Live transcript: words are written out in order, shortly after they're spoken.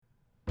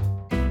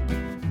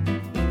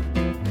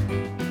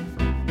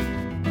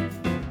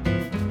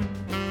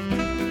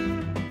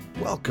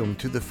Welcome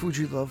to the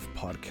Fuji Love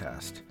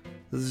Podcast.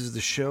 This is the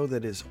show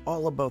that is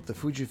all about the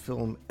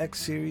Fujifilm X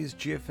Series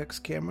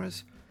GFX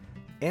cameras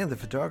and the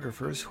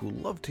photographers who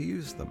love to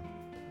use them.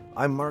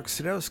 I'm Mark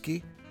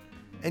Sadowski,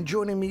 and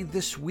joining me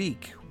this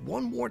week,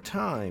 one more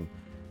time,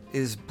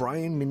 is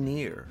Brian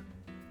Minier.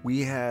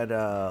 We had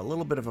a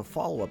little bit of a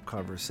follow-up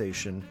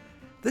conversation.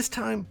 This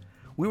time,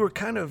 we were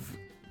kind of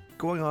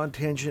going on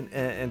tangent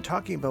and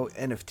talking about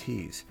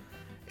NFTs.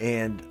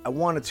 And I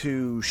wanted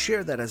to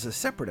share that as a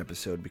separate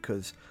episode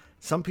because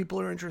some people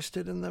are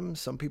interested in them,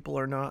 some people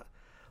are not.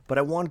 But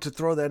I wanted to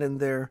throw that in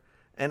there.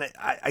 And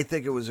I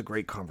think it was a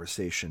great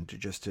conversation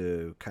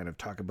to kind of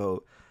talk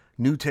about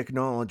new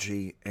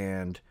technology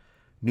and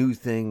new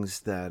things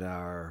that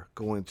are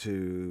going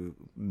to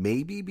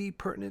maybe be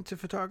pertinent to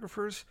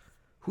photographers.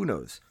 Who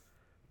knows?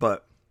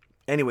 But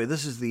anyway,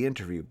 this is the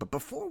interview. But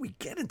before we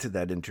get into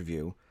that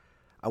interview,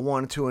 I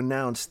wanted to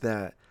announce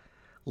that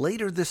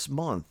later this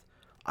month,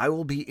 I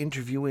will be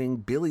interviewing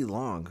Billy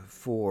Long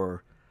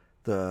for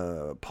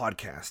the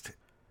podcast.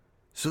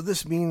 So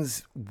this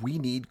means we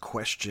need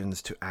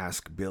questions to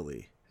ask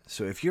Billy.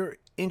 So if you're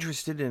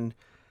interested in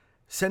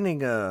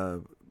sending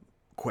a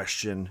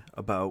question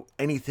about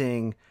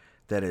anything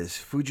that is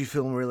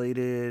Fujifilm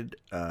related,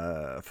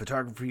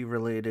 photography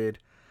related,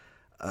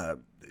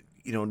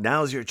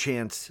 now's your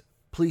chance.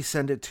 Please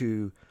send it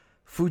to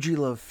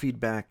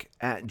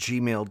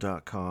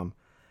fujilovefeedback@gmail.com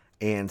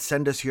and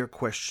send us your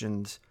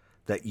questions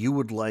that you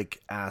would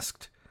like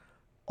asked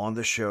on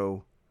the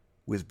show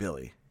with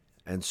Billy.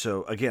 And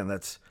so, again,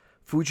 that's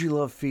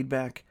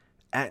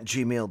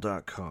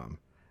fujilovefeedback@gmail.com.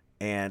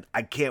 And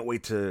I can't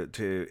wait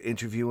to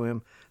interview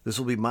him. This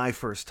will be my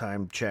first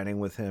time chatting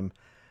with him.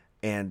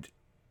 And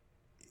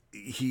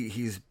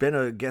he's been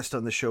a guest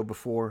on the show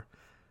before.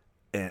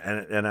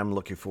 And I'm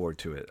looking forward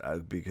to it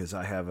because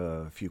I have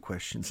a few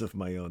questions of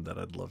my own that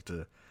I'd love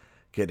to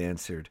get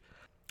answered.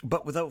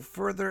 But without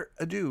further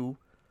ado,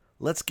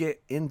 let's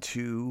get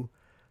into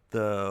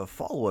the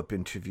follow-up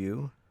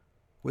interview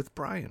with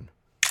Brian.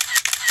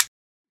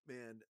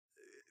 Man,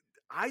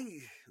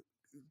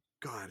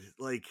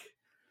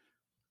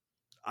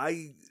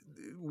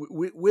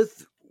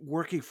 with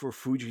working for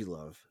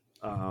Fujilove,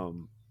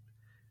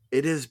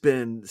 it has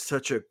been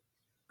such a,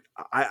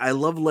 I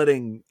love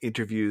letting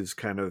interviews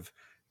kind of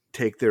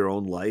take their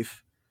own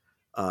life.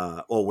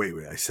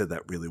 Wait, I said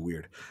that really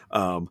weird.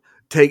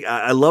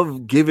 I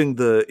love giving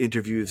the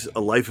interviews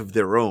a life of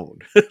their own.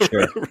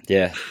 Sure.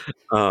 Yeah.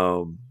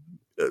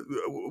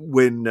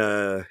 When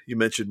you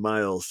mentioned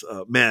Miles,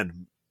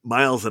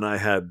 Miles and I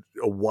had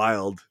a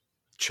wild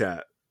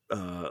chat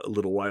a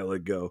little while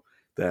ago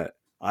that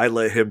I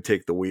let him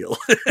take the wheel.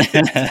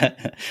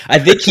 I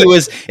think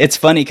it's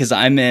funny because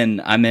I'm in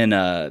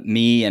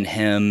me and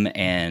him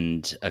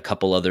and a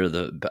couple other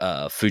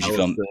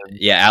Fujifilm.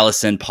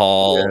 Allison,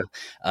 Paul,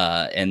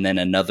 and then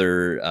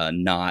another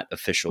not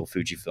official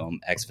Fujifilm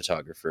X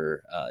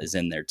photographer is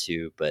in there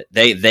too. But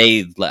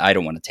they I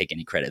don't want to take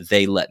any credit.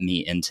 They let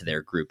me into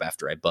their group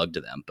after I bugged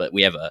them. But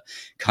we have a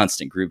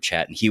constant group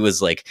chat, and he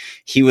was like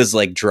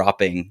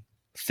dropping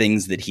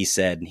things that he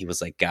said, and he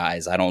was like,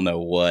 guys, I don't know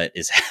what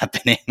is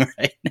happening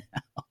right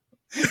now.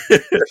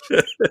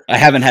 I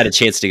haven't had a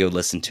chance to go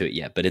listen to it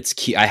yet, but it's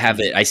key.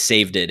 I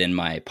saved it in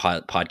my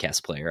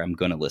podcast player. I'm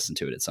going to listen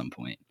to it at some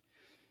point.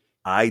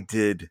 I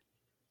did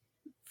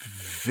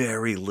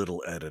very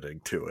little editing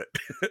to it.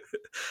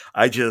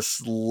 I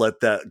just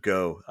let that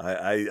go.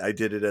 I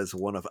did it as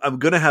one of, I'm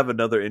going to have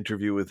another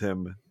interview with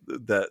him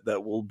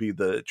that will be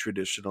the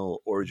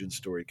traditional origin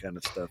story kind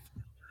of stuff.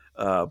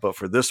 But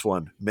for this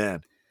one,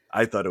 man,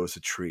 I thought it was a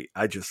treat.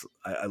 I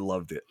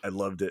loved it. I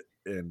loved it.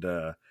 And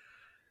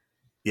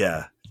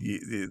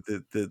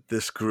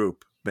this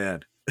group,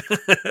 man,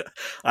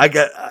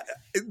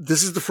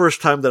 this is the first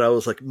time that I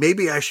was like,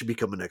 maybe I should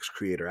become an X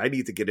creator. I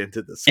need to get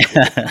into this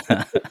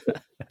club.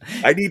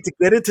 I need to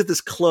get into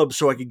this club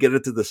so I can get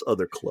into this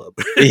other club.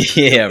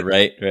 Yeah,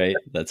 right.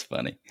 That's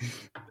funny.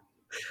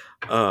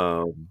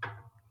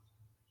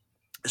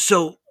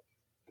 So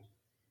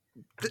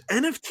the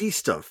NFT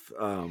stuff,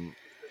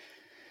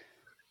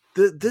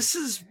 this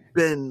has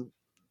been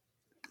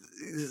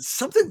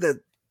something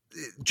that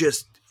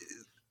just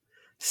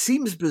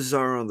seems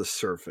bizarre on the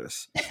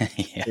surface.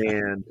 Yeah.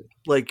 And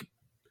like,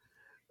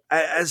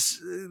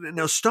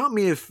 now stop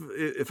me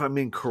if I'm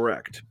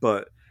incorrect,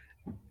 but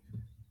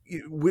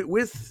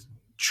with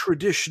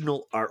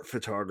traditional art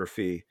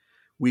photography,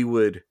 we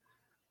would,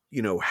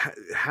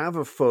 have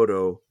a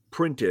photo,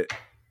 print it,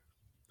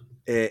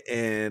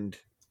 and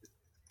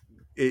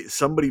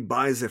somebody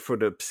buys it for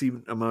the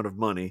obscene amount of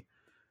money.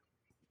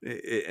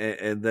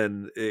 And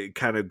then it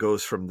kind of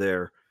goes from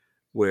there,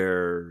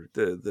 where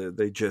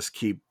they just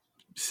keep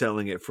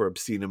selling it for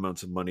obscene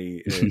amounts of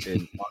money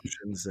in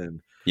auctions,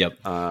 and yep,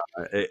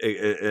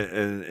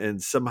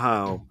 and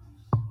somehow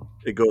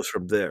it goes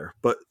from there.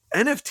 But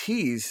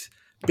NFTs,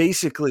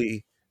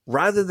 basically,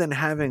 rather than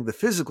having the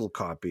physical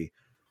copy,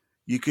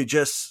 you could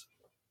just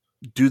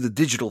do the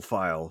digital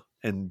file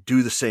and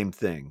do the same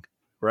thing,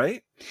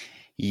 right?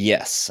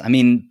 Yes, I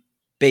mean,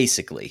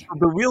 basically.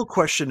 The real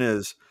question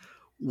is,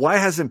 Why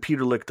hasn't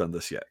Peter Lick done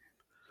this yet?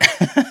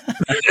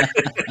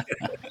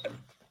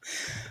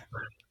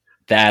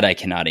 That I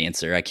cannot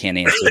answer. I can't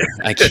answer.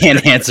 I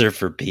can't answer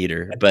for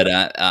Peter, but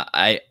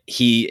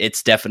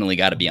it's definitely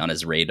got to be on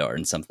his radar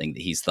and something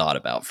that he's thought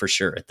about for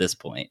sure at this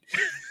point.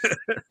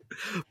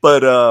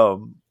 But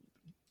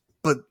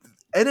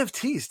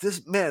NFTs,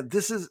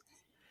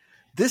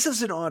 this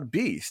is an odd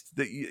beast.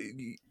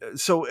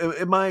 So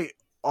am I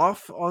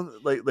off on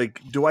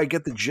like do I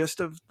get the gist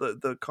of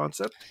the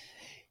concept?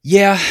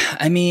 Yeah,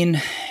 I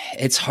mean,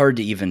 it's hard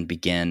to even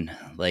begin.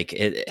 Like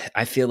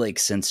I feel like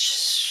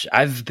since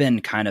I've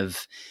been kind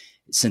of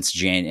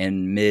since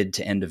in mid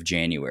to end of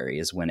January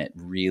is when it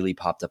really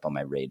popped up on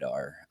my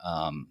radar.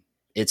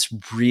 It's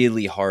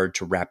really hard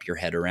to wrap your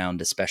head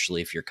around,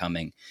 especially if you're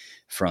coming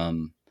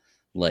from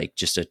like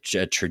just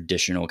a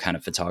traditional kind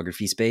of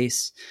photography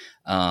space.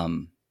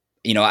 And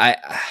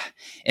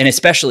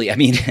especially, I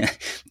mean,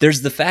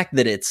 there's the fact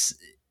that it's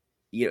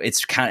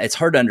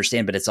hard to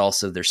understand, but it's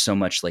also there's so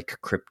much like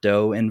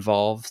crypto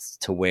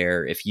involved to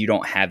where if you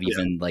don't have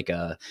even like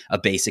a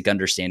basic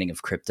understanding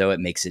of crypto, it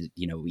makes it,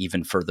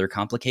 even further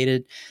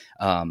complicated.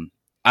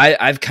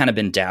 I've kind of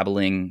been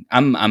dabbling.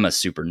 I'm a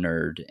super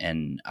nerd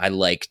and I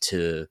like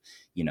to,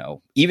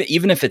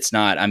 even if it's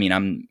not, I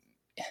mean,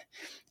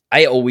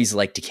 I always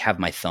like to have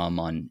my thumb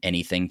on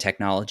anything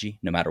technology,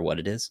 no matter what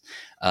it is.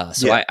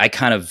 I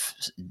kind of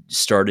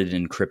started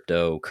in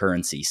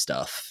cryptocurrency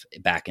stuff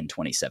back in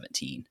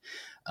 2017.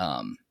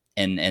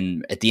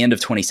 And at the end of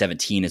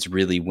 2017 is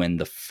really when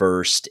the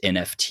first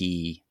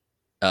NFT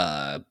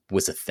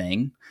was a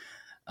thing.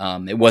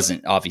 It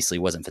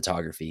wasn't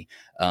photography,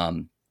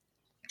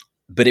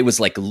 but it was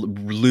like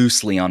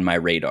loosely on my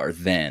radar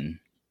then,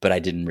 but I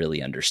didn't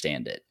really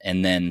understand it.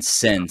 And then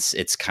since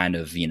it's kind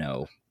of,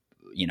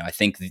 I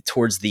think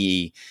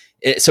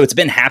so it's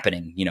been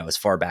happening, as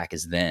far back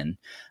as then.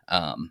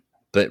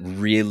 But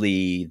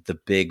really the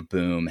big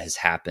boom has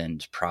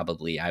happened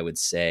probably, I would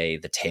say,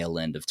 the tail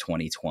end of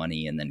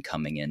 2020 and then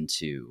coming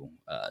into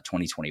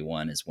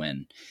 2021 is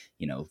when,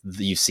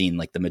 you've seen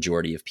like the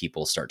majority of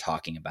people start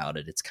talking about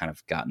it. It's kind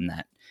of gotten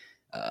that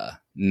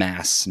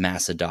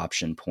mass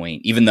adoption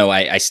point, even though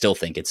I still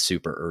think it's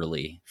super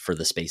early for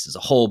the space as a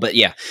whole. But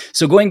yeah,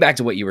 so going back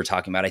to what you were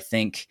talking about, I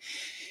think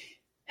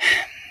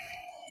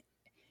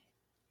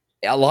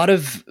a lot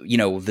of,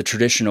 the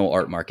traditional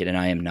art market, and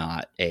I am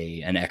not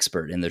an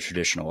expert in the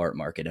traditional art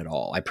market at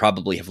all. I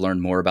probably have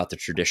learned more about the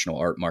traditional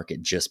art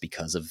market just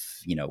because of,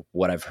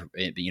 what I've,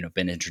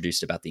 been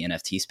introduced about the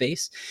NFT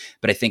space.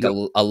 But I think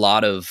a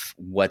lot of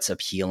what's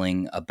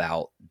appealing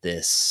about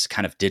this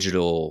kind of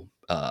digital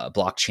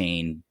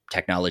blockchain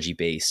technology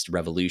based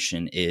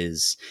revolution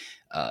is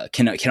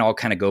can all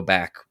kind of go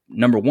back,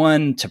 number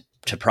one,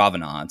 to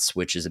provenance,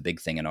 which is a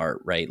big thing in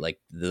art, right? Like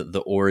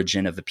the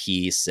origin of a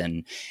piece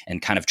and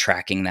kind of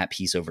tracking that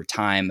piece over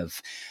time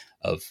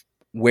of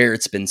where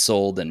it's been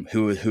sold and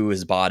who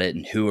has bought it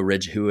and who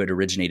it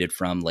originated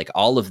from. Like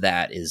all of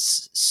that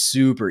is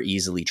super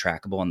easily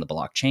trackable on the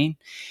blockchain.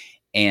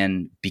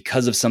 And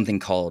because of something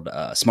called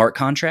smart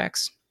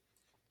contracts,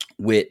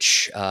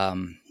 which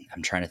I'm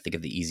trying to think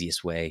of the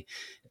easiest way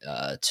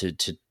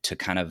to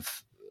kind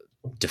of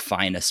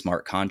define a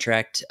smart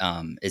contract,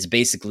 is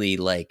basically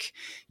like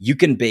you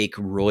can bake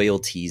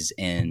royalties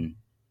in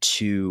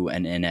to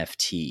an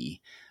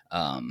NFT.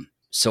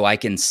 So I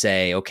can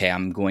say, okay,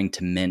 I'm going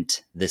to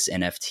mint this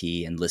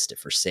NFT and list it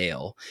for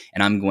sale,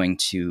 and I'm going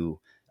to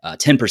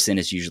 10%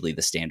 is usually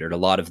the standard. A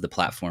lot of the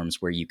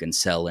platforms where you can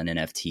sell an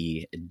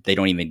NFT, they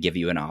don't even give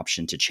you an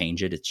option to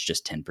change it. It's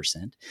just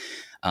 10%.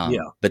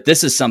 But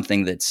this is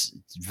something that's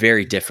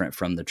very different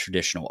from the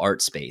traditional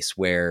art space,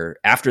 where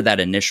after that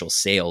initial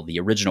sale, the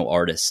original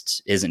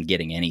artist isn't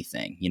getting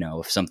anything.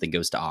 If something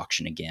goes to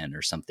auction again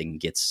or something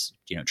gets,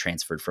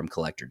 transferred from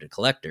collector to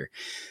collector.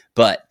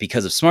 But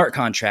because of smart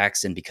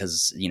contracts and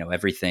because,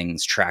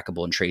 everything's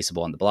trackable and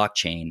traceable on the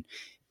blockchain,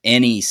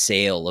 any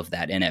sale of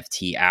that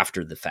NFT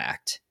after the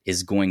fact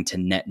is going to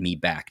net me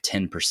back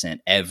 10%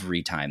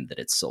 every time that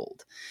it's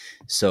sold.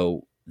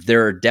 So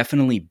there are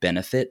definitely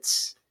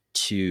benefits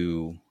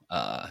to,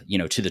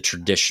 to the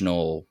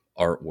traditional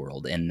art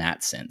world in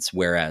that sense.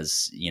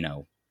 Whereas,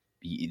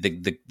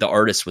 the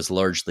artist was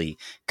largely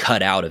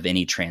cut out of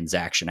any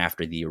transaction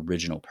after the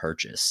original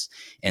purchase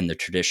in the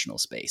traditional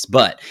space.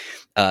 But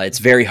it's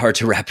very hard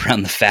to wrap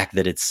around the fact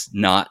that it's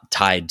not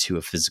tied to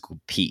a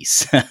physical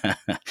piece.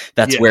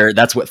 That's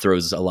what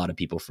throws a lot of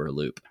people for a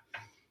loop.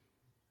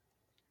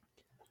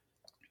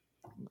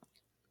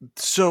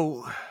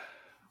 So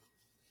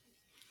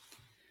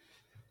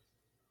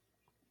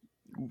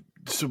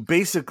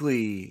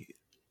basically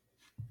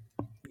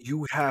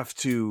you have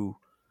to,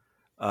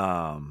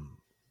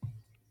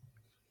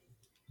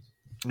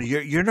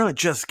 you're not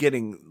just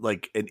getting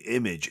like an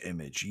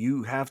image.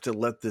 You have to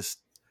let this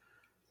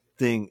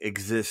thing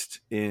exist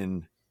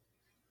in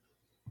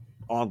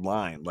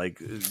online, like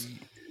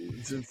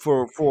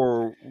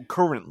for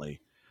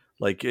currently.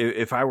 Like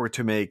if I were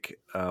to make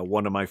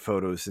one of my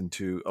photos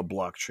into a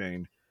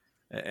blockchain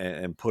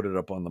and put it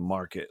up on the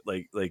market,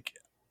 like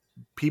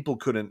people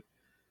couldn't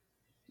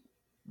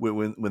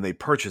when they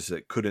purchase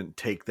it, couldn't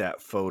take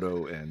that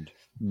photo and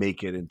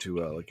make it into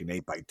like an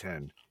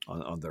 8x10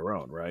 on their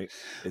own, right?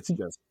 It's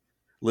just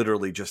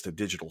literally just a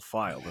digital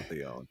file that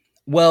they own.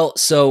 Well,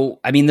 so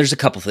I mean, there's a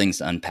couple things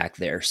to unpack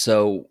there.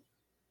 So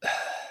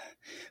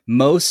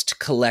most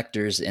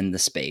collectors in the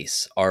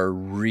space are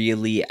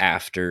really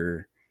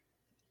after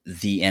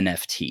the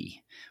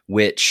NFT,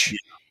 which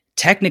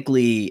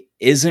technically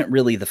isn't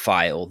really the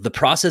file. The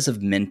process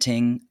of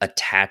minting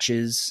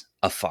attaches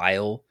a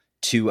file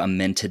to a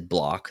minted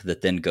block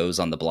that then goes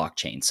on the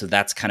blockchain. So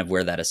that's kind of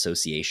where that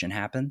association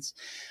happens.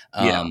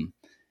 Yeah.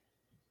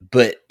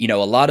 But you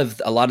know, a lot of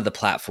the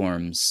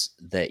platforms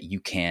that you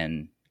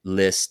can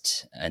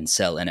list and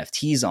sell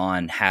NFTs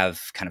on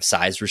have kind of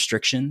size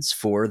restrictions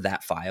for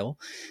that file.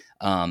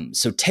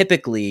 So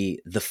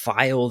typically, the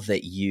file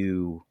that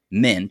you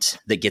mint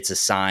that gets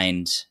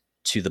assigned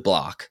to the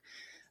block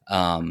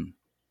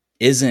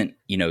isn't,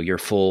 you know, your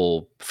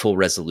full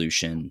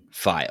resolution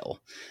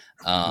file.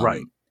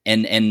 Right.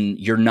 And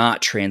you're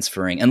not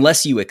transferring,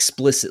 unless you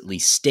explicitly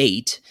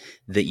state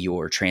that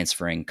you're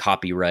transferring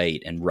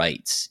copyright and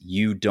rights.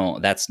 You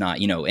don't, that's not,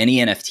 you know, any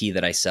NFT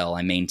that I sell,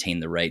 I maintain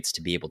the rights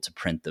to be able to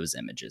print those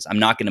images. I'm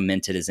not going to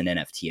mint it as an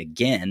NFT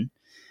again.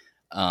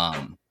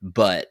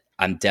 But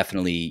I'm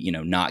definitely, you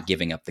know, not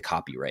giving up the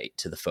copyright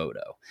to the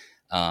photo.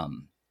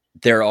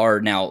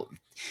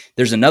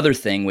 There's another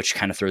thing which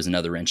kind of throws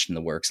another wrench in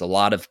the works. A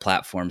lot of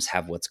platforms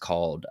have what's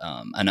called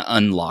an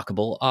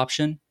unlockable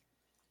option,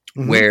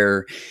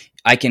 where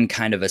I can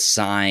kind of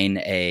assign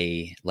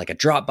a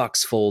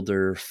Dropbox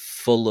folder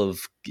full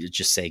of,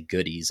 just say,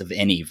 goodies of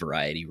any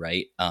variety,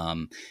 right?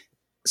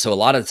 So a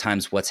lot of the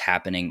times what's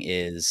happening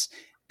is,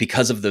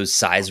 because of those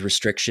size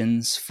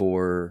restrictions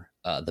for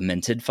the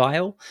minted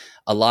file,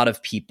 a lot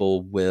of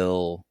people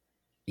will,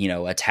 you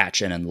know,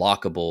 attach an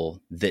unlockable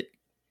that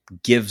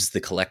gives the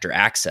collector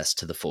access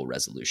to the full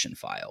resolution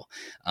file.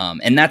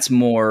 And that's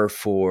more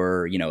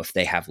for, you know, if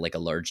they have like a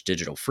large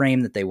digital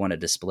frame that they want to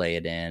display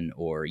it in,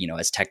 or, you know,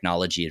 as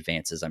technology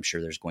advances, I'm sure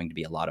there's going to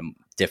be a lot of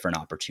different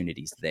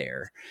opportunities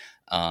there.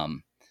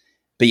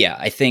 But yeah,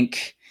 I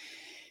think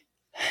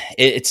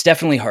it's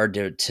definitely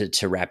hard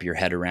to wrap your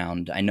head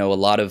around. I know a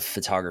lot of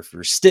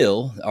photographers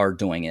still are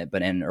doing it,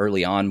 but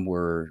early on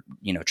we're,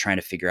 you know, trying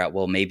to figure out,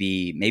 well,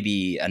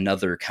 maybe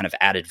another kind of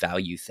added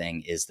value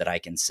thing is that I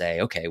can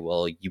say, okay,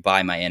 well, you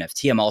buy my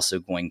NFT, I'm also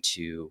going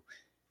to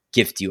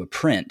gift you a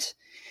print.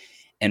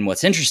 And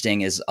what's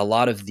interesting is a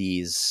lot of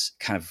these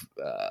kind of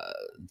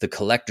the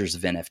collectors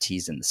of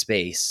NFTs in the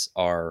space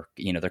are,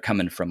 you know, they're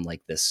coming from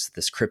like this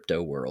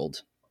crypto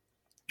world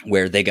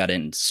where they got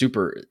in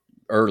super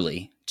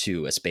early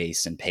to a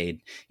space and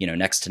paid, you know,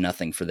 next to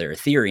nothing for their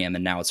Ethereum,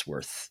 and now it's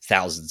worth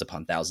thousands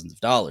upon thousands of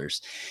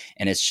dollars.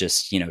 And it's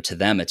just, you know, to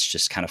them it's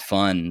just kind of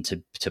fun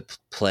to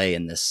play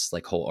in this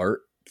like whole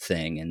art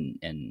thing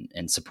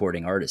and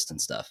supporting artists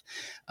and stuff.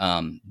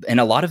 And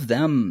a lot of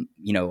them,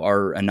 you know,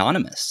 are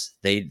anonymous.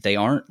 They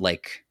aren't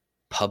like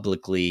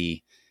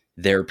publicly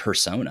their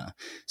persona.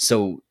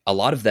 So a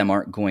lot of them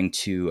aren't going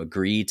to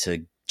agree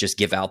to just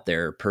give out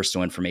their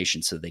personal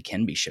information so they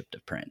can be shipped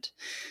to print.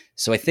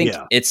 So I think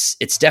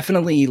it's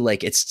definitely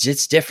like,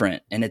 it's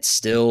different, and it's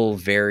still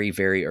very,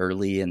 very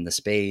early in the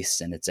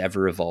space, and it's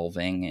ever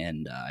evolving.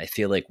 And I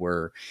feel like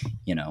we're,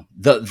 you know,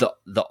 the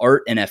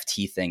art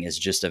NFT thing is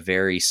just a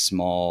very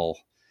small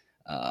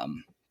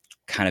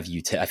kind of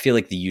I feel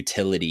like the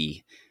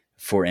utility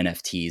for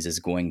NFTs is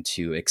going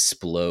to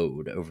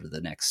explode over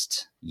the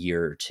next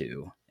year or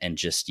two, and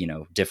just, you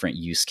know, different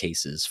use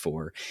cases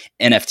for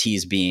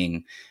NFTs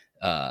being,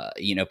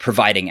 you know,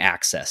 providing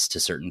access to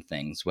certain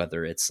things,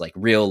 whether it's like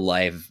real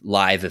live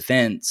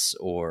events,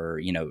 or,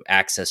 you know,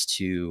 access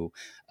to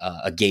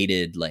a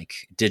gated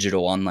like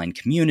digital online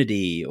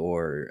community,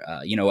 or,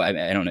 you know,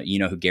 I don't know, you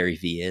know who Gary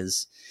V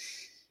is?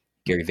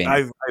 Gary Vaynerchuk.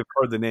 I've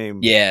heard the name.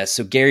 Yeah.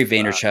 So Gary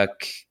Vaynerchuk,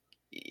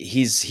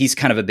 he's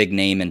kind of a big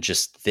name in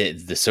just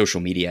the social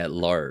media at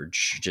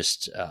large,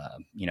 just,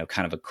 you know,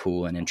 kind of a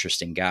cool and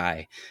interesting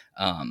guy.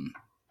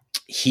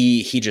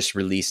 He just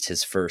released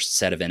his first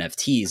set of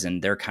NFTs,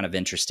 and they're kind of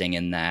interesting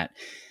in that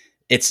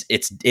it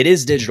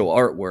is digital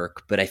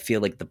artwork, but I feel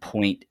like the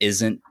point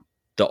isn't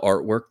the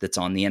artwork that's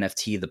on the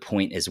NFT. The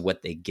point is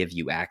what they give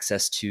you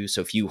access to. So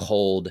if you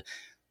hold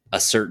a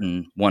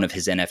certain one of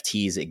his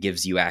NFTs, it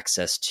gives you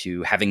access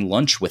to having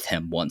lunch with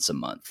him once a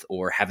month,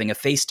 or having a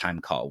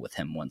FaceTime call with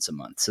him once a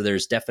month. So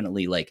there's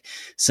definitely like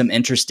some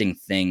interesting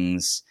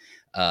things.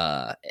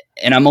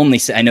 And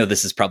I know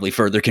this is probably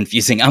further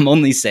confusing. I'm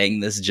only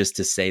saying this just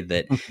to say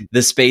that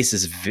the space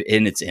is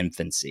in its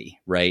infancy,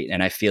 right?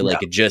 And I feel like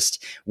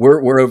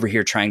we're over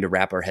here trying to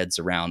wrap our heads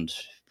around,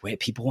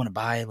 wait, people want to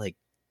buy a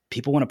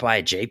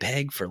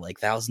JPEG for like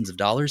thousands of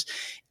dollars,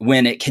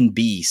 when it can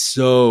be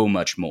so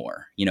much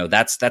more. You know,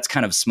 that's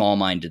kind of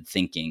small-minded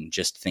thinking,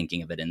 just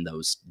thinking of it in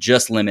those,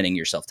 just limiting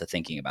yourself to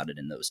thinking about it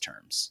in those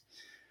terms.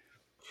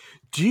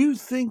 Do you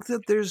think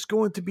that there's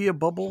going to be a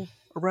bubble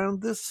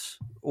around this?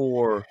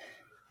 Or,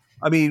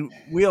 I mean,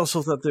 we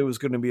also thought there was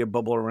going to be a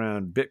bubble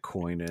around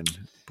Bitcoin and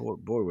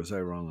Boy, was I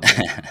wrong on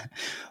that.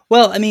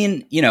 Well, I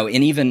mean,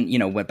 and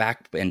even, went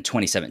back in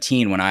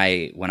 2017 when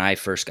I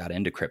first got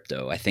into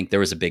crypto, I think there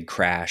was a big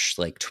crash,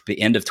 like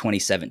the end of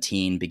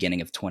 2017,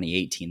 beginning of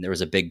 2018, there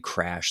was a big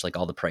crash, like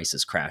all the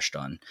prices crashed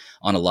on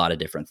a lot of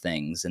different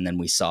things. And then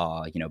we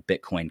saw,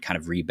 Bitcoin kind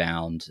of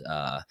rebound,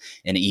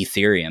 and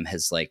Ethereum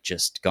has like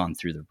just gone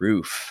through the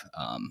roof,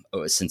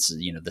 since,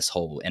 this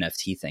whole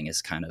NFT thing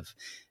has kind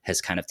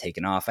of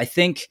taken off. I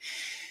think,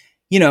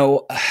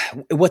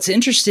 what's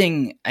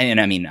interesting,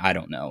 and I mean, I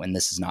don't know, and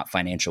this is not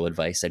financial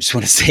advice. I just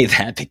want to say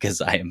that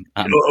because I'm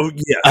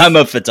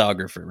a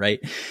photographer, right?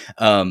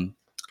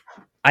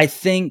 I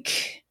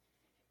think,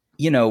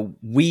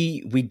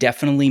 we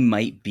definitely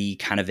might be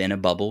kind of in a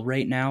bubble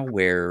right now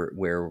where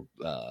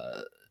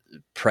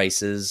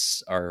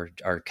prices are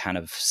kind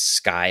of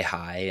sky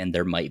high, and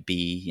there might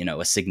be,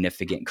 a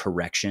significant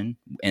correction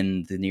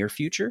in the near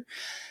future.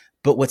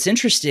 But what's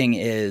interesting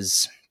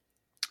is,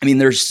 I mean,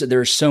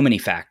 there's so many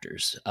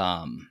factors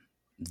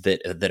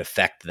that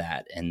affect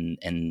that and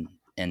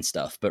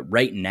stuff. But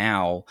right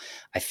now,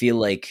 I feel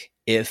like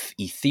if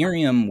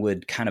Ethereum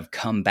would kind of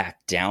come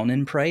back down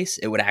in price,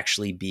 it would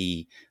actually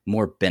be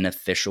more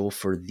beneficial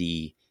for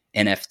the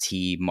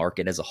NFT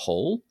market as a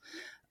whole.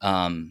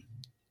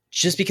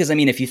 Just because, I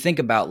mean, if you think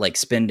about like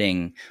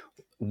spending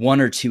 1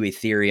 or 2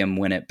 Ethereum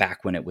when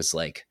it was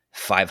like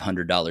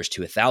 $500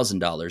 to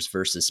 $1,000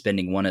 versus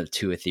spending 1 or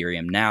 2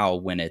 Ethereum now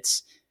when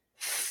it's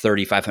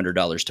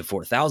 $3,500 to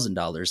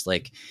 $4,000,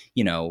 like,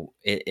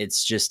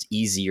 it's just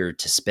easier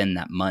to spend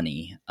that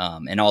money.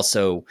 And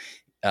also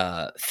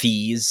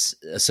fees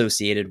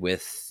associated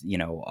with,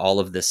 all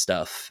of this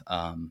stuff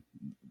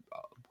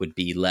would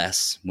be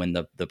less when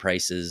the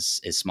price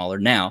is smaller.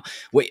 Now,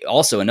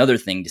 also another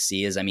thing to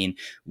see is, I mean,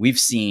 we've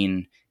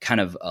seen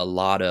kind of a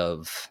lot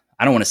of,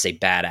 I don't want to say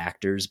bad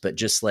actors, but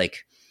just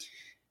like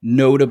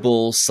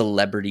notable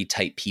celebrity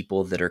type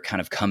people that are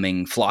kind of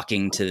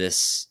flocking to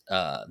this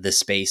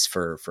space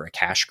for a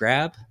cash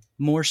grab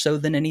more so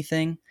than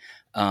anything.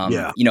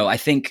 I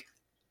think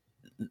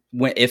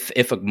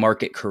if a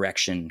market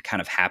correction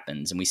kind of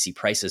happens and we see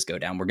prices go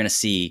down, we're going to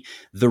see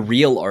the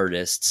real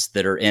artists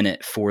that are in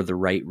it for the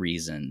right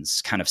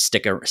reasons kind of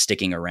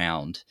sticking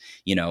around,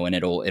 and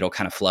it'll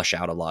kind of flush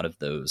out a lot of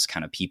those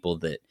kind of people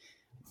that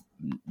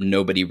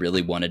nobody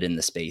really wanted in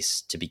the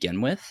space to begin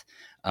with.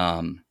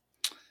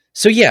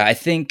 So yeah, I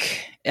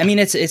think, I mean,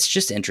 it's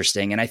just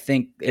interesting. And I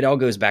think it all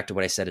goes back to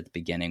what I said at the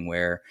beginning,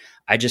 where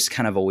I just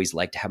kind of always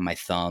like to have my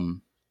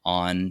thumb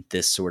on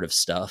this sort of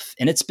stuff.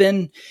 And it's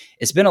been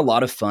a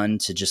lot of fun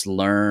to just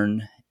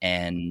learn.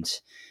 And,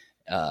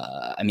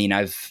 I mean,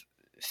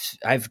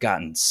 I've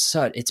gotten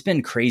it's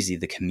been crazy,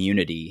 the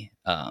community.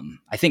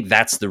 I think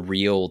that's the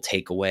real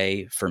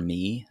takeaway for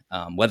me.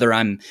 Whether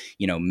I'm,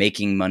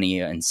 making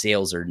money in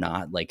sales or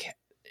not, like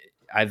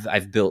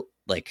I've built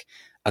like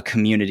a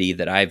community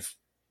that I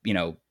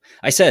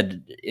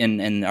said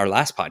in our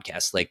last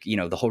podcast, like,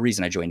 the whole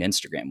reason I joined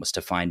Instagram was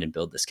to find and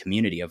build this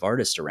community of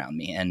artists around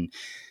me. And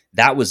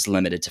that was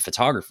limited to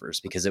photographers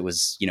because it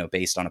was,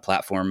 based on a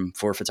platform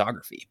for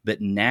photography. But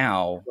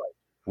now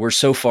we're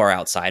so far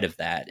outside of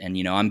that. And,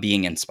 I'm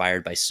being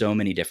inspired by so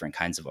many different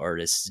kinds of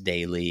artists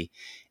daily.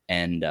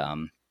 And,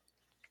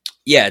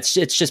 yeah, it's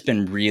just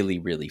been really,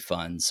 really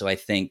fun. So I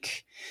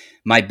think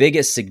my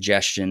biggest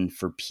suggestion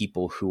for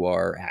people who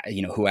are,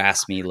 who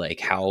ask me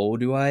like, where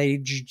do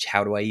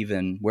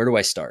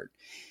I start?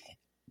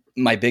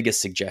 My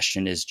biggest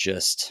suggestion is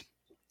just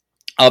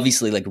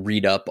obviously like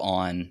read up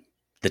on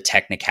the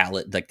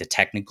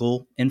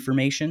technical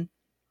information,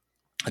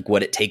 like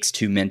what it takes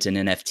to mint an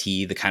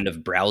NFT, the kind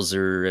of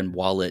browser and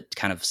wallet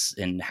kind of,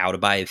 and how to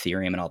buy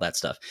Ethereum and all that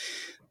stuff.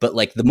 But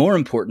like the more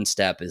important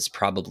step is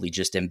probably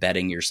just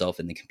embedding yourself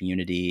in the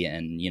community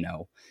and,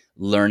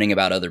 learning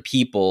about other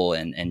people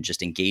and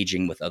just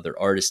engaging with other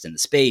artists in the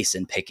space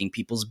and picking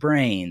people's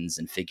brains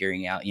and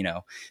figuring out,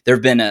 there's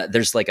been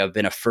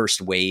a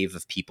first wave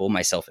of people,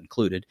 myself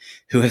included,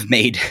 who have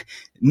made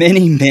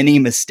many, many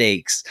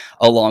mistakes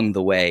along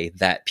the way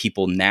that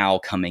people now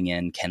coming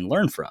in can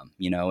learn from,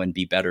 and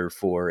be better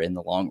for in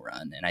the long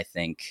run. And I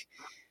think,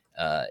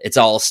 it's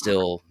all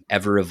still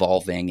ever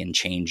evolving and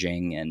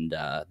changing. And,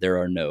 there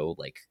are no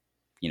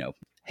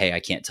hey, I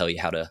can't tell you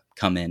how to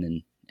come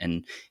in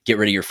and get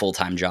rid of your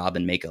full-time job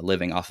and make a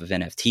living off of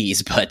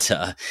NFTs. But,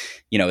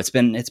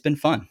 it's been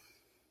fun.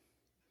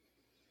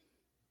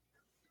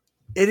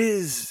 It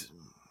is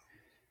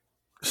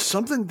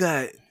something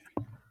that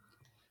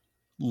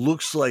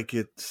looks like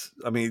it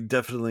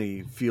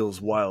definitely feels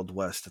Wild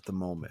West at the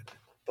moment,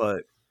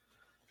 but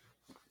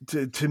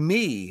to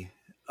me,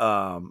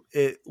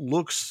 it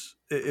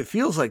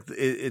feels like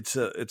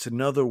it's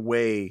another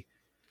way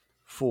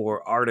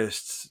for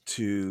artists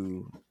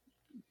to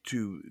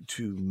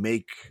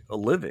make a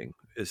living,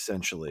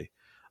 essentially,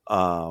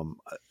 like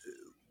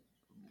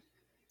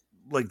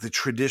the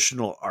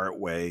traditional art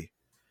way.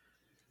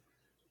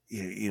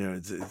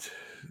 It's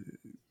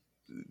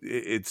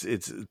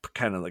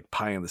kind of like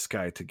pie in the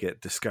sky to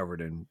get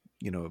discovered and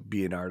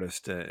be an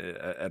artist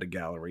at a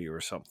gallery or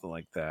something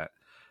like that.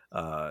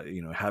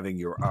 having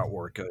your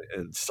artwork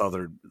at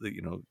Southern,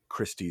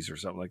 Christie's or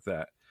something like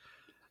that.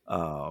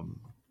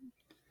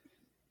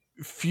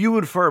 Few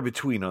and far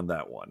between on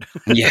that one.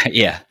 Yeah,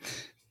 yeah.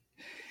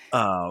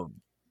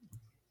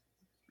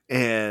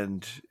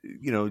 And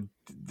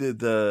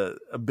the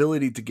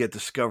ability to get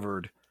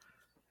discovered,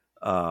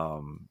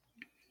 the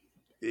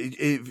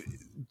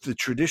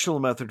traditional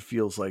method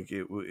feels like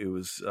it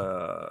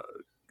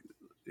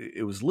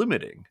was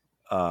limiting,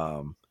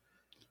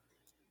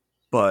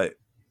 but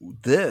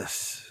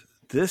this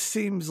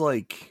seems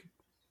like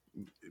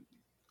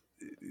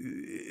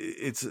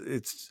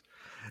it's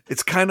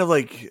kind of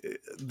like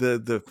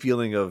the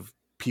feeling of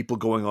people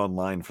going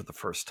online for the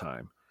first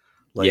time,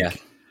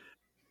 like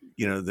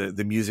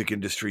the music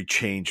industry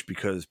changed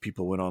because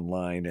people went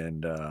online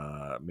and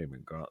maybe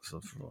got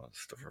stuff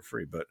for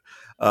free, but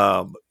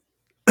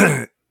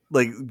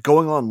like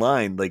going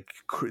online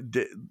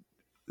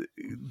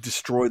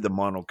destroyed the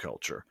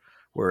monoculture,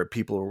 where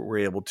people were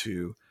able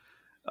to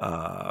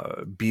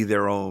be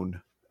their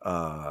own,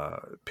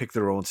 pick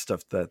their own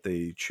stuff that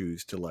they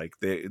choose to like.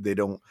 They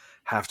don't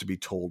have to be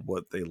told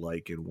what they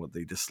like and what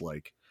they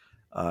dislike,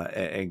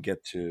 and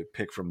get to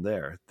pick from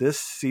there. This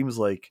seems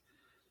like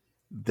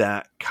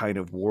that kind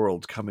of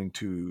world coming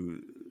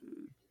to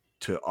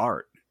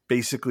art.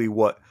 Basically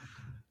what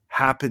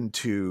happened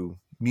to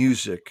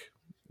music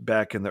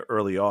back in the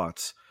early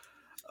aughts,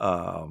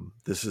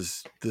 this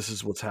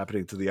is what's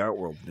happening to the art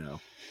world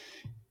now.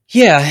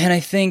 Yeah, and I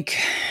think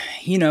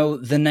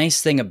the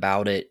nice thing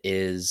about it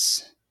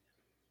is,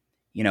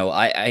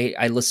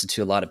 I listen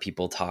to a lot of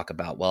people talk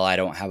about, well, I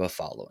don't have a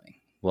following.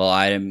 Well,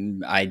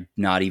 I'm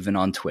not even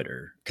on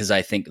Twitter, because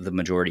I think the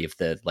majority of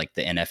the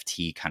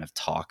NFT kind of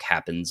talk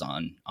happens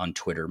on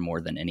Twitter more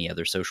than any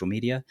other social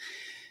media.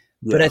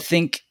 Yeah. But I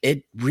think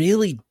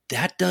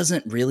that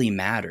doesn't really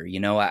matter.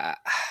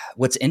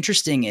 What's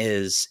interesting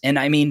is, and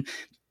I mean,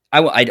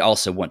 I'd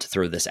also want to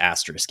throw this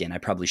asterisk in. I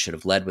probably should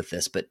have led with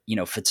this, but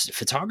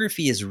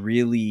photography is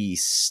really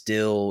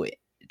still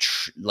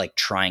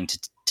trying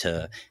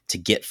to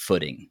get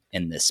footing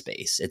in this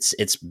space.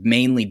 It's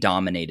mainly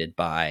dominated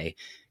by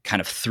kind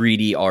of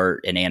 3D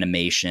art and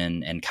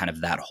animation and kind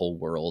of that whole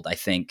world. I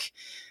think.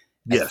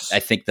 Yes, I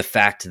think the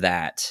fact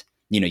that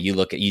you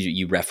look at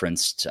you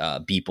referenced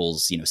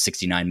Beeple's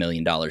 $69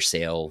 million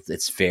sale.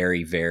 It's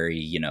very,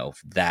 very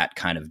that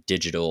kind of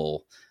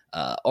digital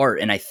art,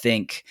 and I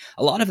think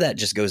a lot of that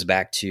just goes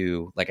back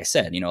to, like I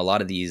said, a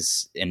lot of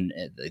these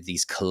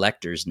these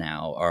collectors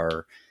now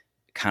are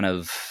kind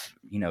of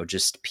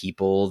just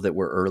people that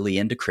were early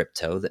into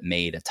crypto that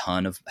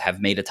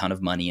have made a ton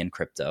of money in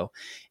crypto,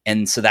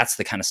 and so that's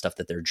the kind of stuff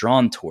that they're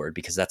drawn toward,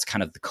 because that's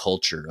kind of the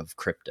culture of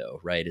crypto,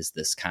 right? Is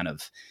this kind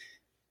of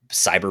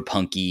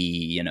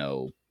cyberpunky,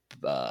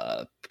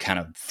 kind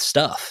of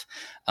stuff.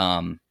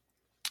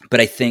 But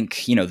I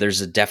think,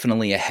 there's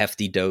definitely a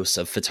hefty dose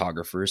of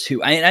photographers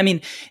who, I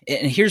mean,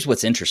 and here's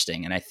what's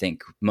interesting. And I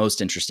think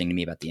most interesting to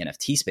me about the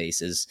NFT space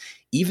is,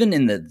 even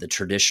in the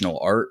traditional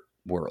art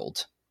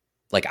world,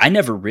 like, I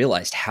never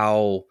realized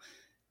how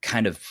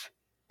kind of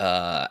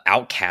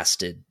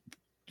outcasted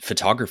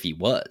photography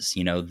was.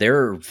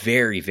 There are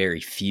very,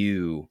 very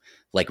few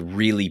like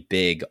really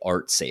big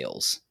art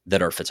sales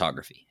that are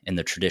photography in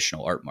the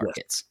traditional art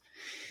markets.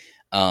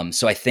 Yes.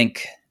 So I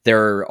think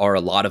there are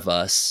a lot of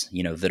us,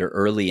 that are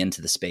early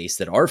into the space,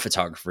 that are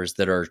photographers,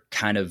 that are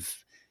kind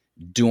of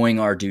doing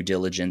our due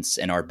diligence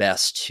and our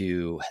best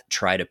to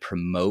try to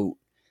promote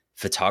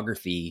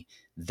photography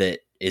that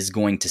is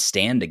going to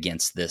stand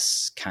against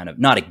this kind of,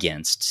 not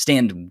against,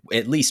 stand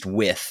at least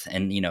with,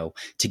 and,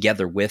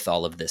 together with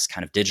all of this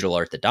kind of digital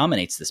art that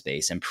dominates the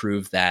space, and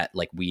prove that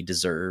like we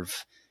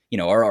deserve,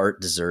 our art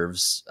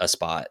deserves a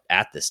spot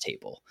at this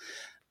table.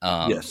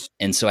 Yes.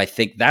 And so I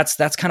think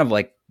that's kind of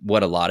like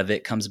what a lot of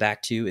it comes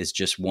back to, is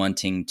just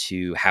wanting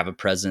to have a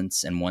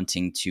presence and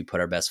wanting to put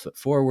our best foot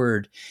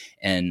forward.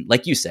 And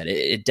like you said,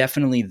 it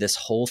definitely, this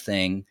whole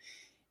thing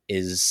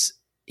is,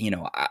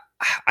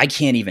 I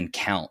can't even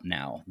count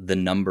now the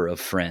number of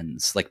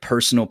friends, like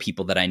personal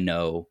people that I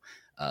know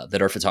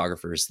that are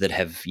photographers, that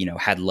have,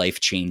 had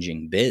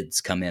life-changing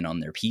bids come in on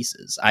their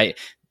pieces. I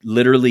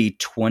literally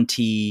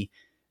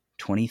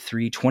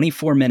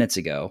 24 minutes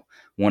ago,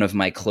 one of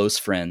my close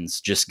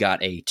friends just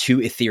got a 2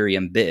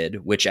 Ethereum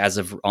bid, which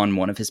on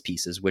one of his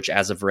pieces, which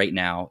as of right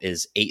now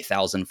is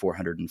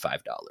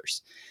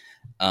 $8,405.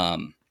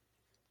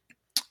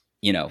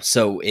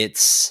 So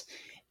it's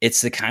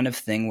the kind of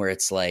thing where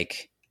it's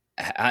like,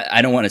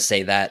 I don't want to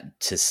say that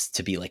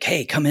to be like,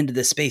 hey, come into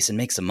this space and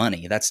make some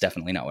money. That's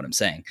definitely not what I'm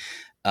saying.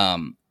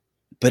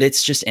 But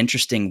it's just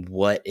interesting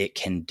what it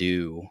can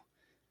do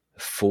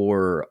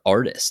for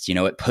artists.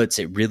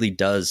 It really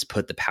does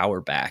put the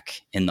power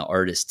back in the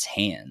artist's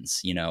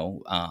hands,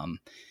 and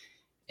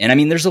I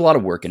mean, there's a lot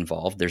of work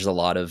involved. There's a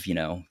lot of,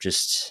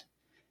 just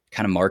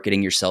kind of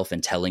marketing yourself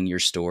and telling your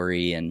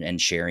story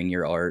and sharing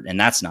your art. And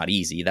that's not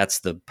easy.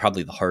 That's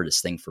probably the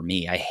hardest thing for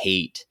me. I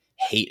hate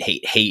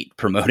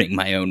promoting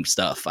my own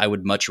stuff. I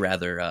would much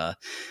rather,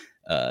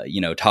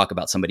 talk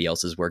about somebody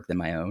else's work than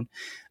my own.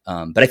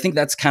 But I think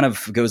that's kind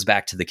of goes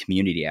back to the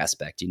community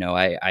aspect.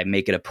 I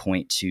make it a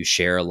point to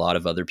share a lot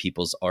of other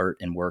people's art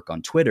and work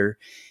on Twitter.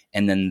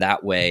 And then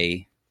that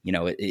way,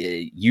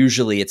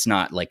 usually it's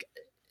not like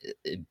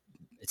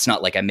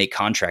I make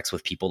contracts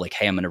with people like,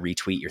 hey, I'm going to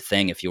retweet your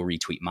thing if you'll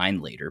retweet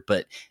mine later.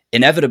 But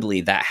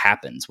inevitably that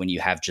happens when you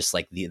have just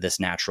like this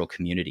natural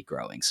community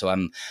growing. So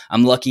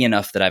I'm lucky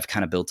enough that I've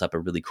kind of built up a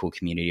really cool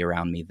community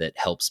around me that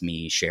helps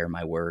me share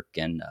my work.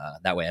 And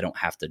that way I don't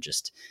have to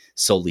just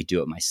solely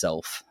do it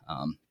myself.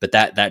 But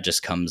that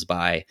just comes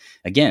by,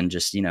 again,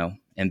 just,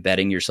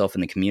 embedding yourself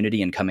in the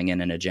community and coming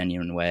in a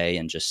genuine way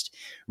and just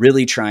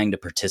really trying to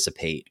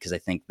participate. Because I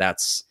think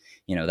that's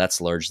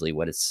largely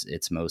what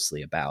it's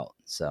mostly about.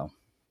 So.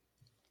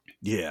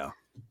 Yeah.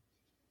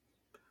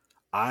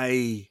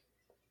 I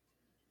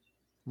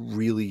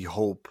really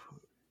hope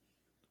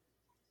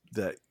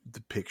that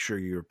the picture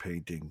you're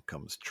painting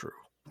comes true.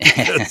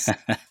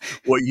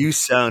 what you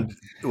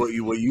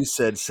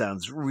said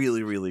sounds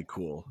really, really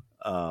cool.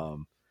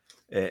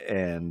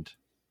 And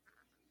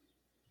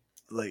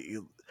like,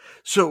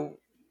 so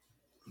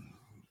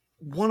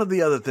one of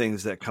the other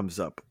things that comes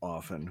up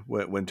often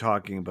when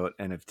talking about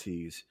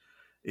NFTs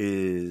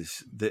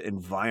is the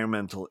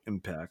environmental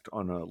impact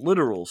on a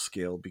literal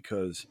scale,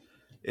 because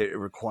it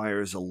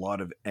requires a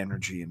lot of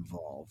energy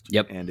involved.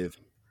 Yep. And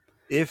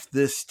if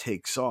this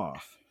takes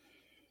off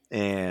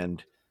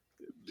and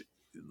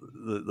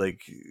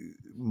like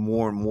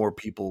more and more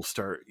people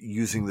start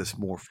using this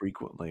more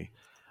frequently,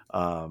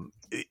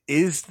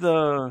 is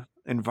the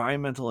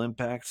environmental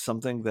impact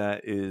something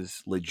that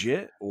is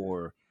legit,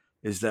 or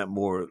is that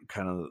more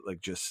kind of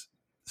like just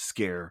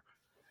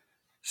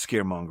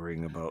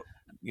scaremongering about,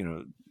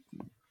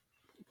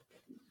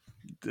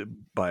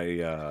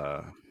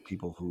 by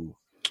people who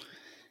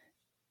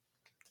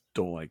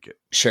don't like it?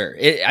 Sure.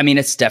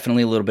 It's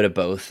definitely a little bit of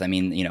both.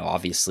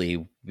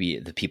 Obviously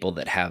the people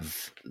that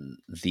have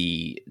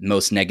the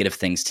most negative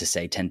things to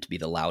say tend to be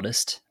the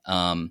loudest.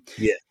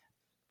 Yeah.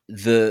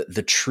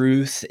 The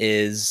truth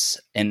is,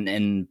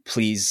 and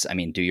please,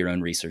 do your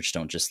own research.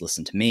 Don't just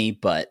listen to me,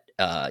 but,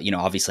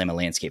 obviously I'm a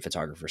landscape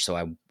photographer. So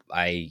I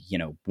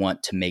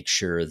want to make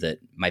sure that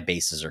my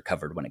bases are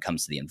covered when it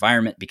comes to the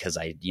environment, because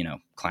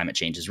climate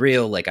change is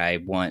real. Like I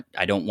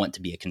don't want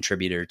to be a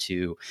contributor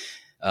to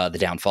the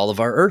downfall of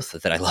our Earth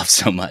that I love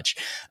so much.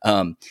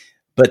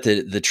 But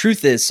the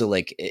truth is, so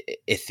like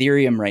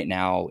Ethereum right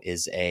now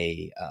is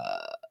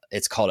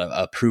it's called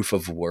a proof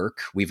of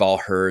work. We've all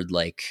heard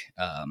like,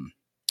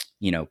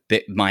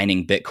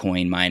 mining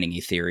Bitcoin, mining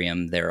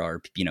Ethereum. There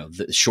are,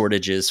 the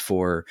shortages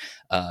for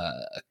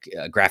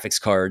graphics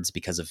cards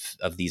because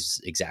of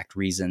these exact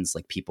reasons,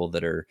 like people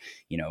that are,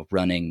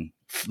 running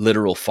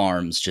literal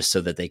farms just so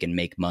that they can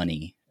make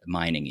money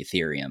mining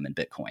Ethereum and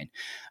Bitcoin.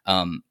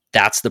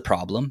 That's the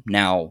problem.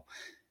 Now,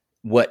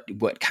 what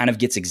kind of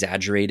gets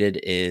exaggerated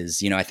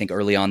is, I think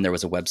early on there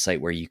was a website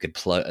where you could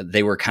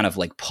they were kind of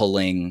like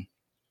pulling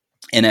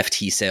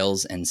NFT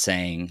sales and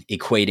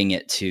equating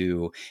it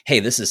to,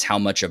 hey, this is how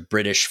much a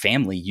British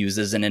family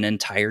uses in an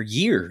entire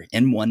year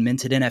in one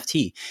minted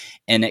NFT.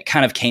 And it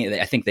kind of came,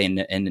 I think they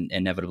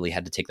inevitably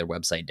had to take their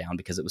website down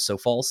because it was so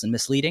false and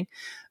misleading.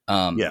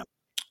 Yeah.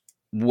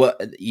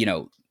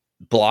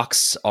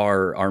 Blocks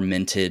are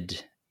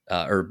minted,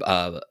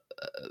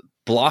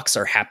 blocks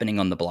are happening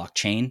on the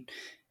blockchain.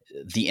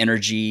 The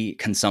energy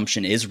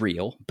consumption is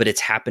real, but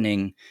it's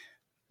happening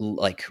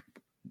like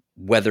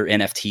whether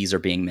NFTs are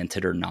being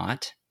minted or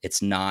not.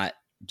 It's not,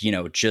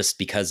 just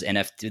because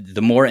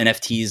the more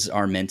NFTs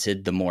are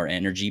minted, the more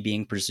energy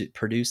being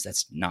produced.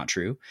 That's not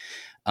true.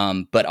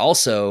 But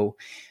also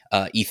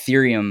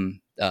Ethereum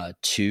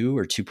 2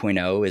 or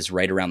 2.0 is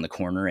right around the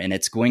corner, and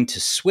it's going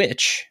to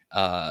switch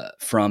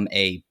from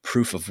a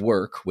proof of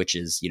work, which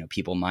is,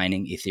 people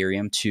mining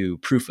Ethereum, to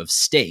proof of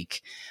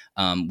stake,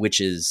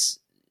 which is,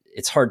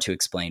 it's hard to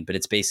explain, but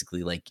it's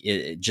basically like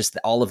just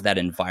all of that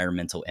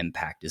environmental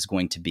impact is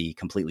going to be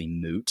completely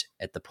moot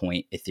at the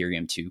point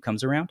Ethereum 2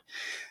 comes around.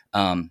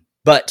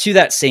 But to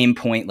that same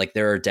point, like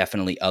there are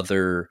definitely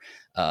other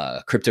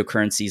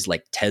cryptocurrencies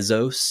like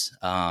Tezos,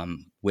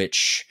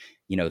 which,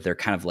 they're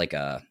kind of like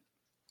a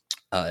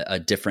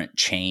different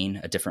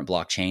chain, a different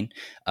blockchain,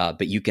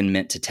 but you can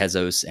mint to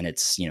Tezos and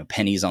it's,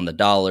 pennies on the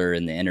dollar,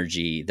 and the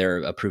energy, they're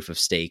a proof of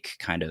stake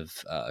kind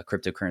of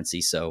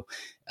cryptocurrency. So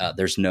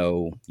there's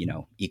no,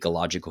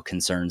 ecological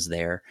concerns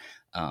there.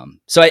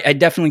 So I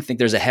definitely think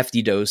there's a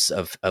hefty dose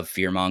of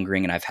fear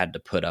mongering, and I've had to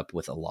put up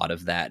with a lot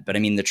of that. But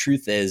the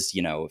truth is,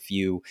 if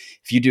you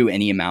do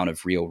any amount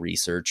of real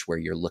research where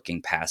you're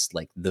looking past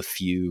like the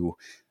few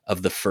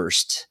of the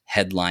first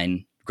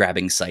headline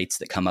grabbing sites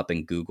that come up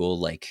in Google,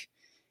 like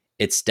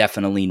it's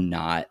definitely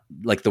not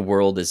like the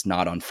world is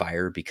not on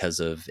fire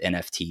because of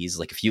NFTs.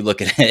 Like if you look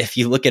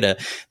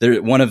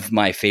at one of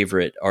my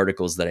favorite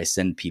articles that I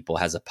send people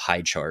has a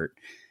pie chart,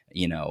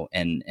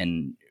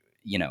 and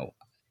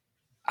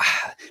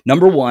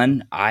number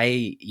one,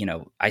 I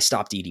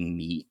stopped eating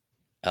meat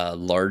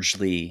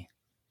largely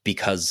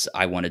because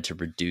I wanted to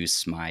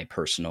reduce my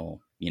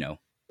personal,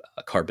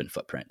 carbon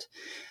footprint.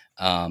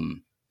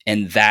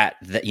 And that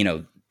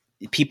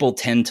people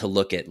tend to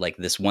look at like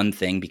this one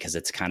thing because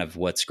it's kind of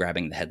what's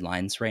grabbing the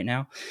headlines right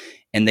now.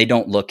 And they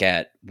don't look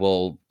at,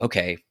 well,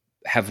 okay,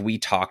 have we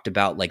talked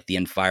about like the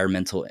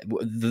environmental,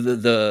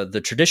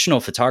 the traditional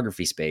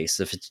photography space?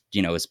 If it's,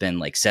 it's been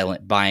like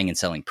buying and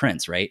selling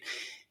prints, right?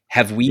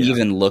 Have we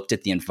even looked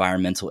at the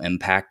environmental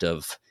impact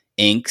of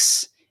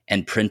inks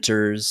and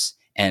printers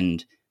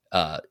and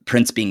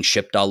prints being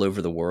shipped all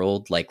over the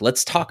world? Like,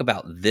 let's talk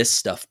about this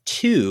stuff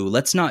too.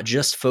 Let's not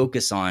just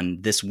focus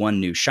on this one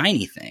new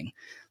shiny thing.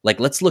 Like,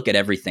 let's look at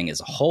everything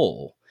as a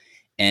whole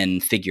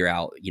and figure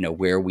out,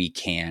 where we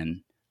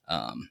can,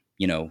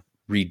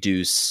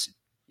 reduce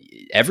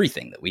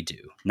everything that we do,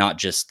 not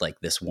just like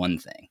this one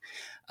thing.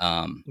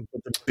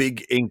 But the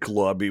big ink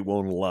lobby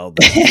won't allow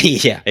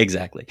that. Yeah,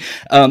 exactly.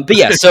 But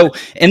yeah, so,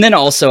 and then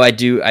also I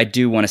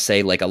do want to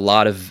say, like, a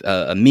lot of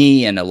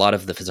me and a lot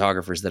of the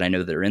photographers that I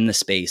know that are in the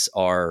space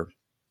are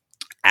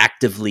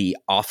actively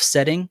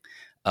offsetting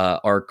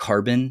our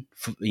carbon,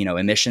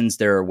 emissions.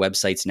 There are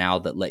websites now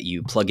that let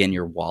you plug in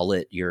your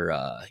wallet,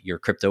 your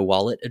crypto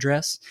wallet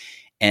address.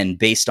 And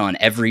based on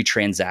every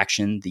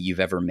transaction that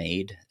you've ever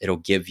made, it'll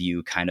give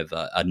you kind of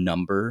a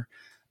number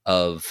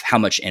of how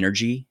much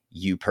energy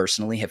you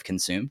personally have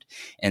consumed.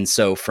 And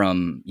so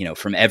from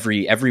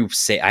every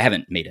sale, I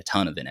haven't made a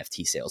ton of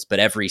NFT sales, but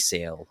every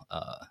sale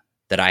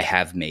that I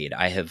have made,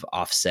 I have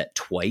offset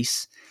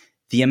twice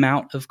the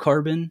amount of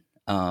carbon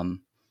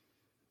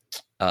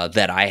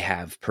that I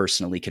have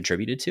personally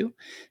contributed to.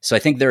 So I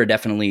think there are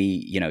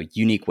definitely,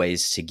 unique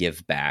ways to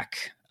give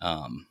back,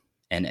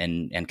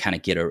 and kind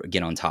of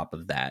get on top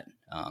of that.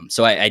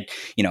 So I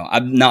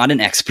I'm not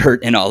an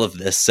expert in all of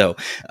this. So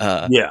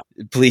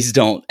please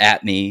don't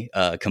at me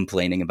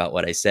complaining about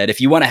what I said.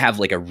 If you want to have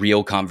like a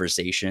real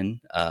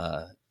conversation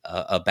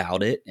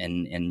about it,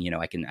 and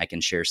I can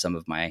share some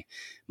of my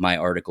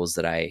articles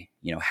that I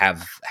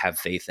have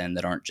faith in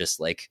that aren't just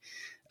like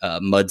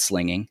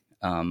mudslinging.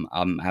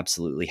 I'm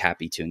absolutely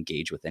happy to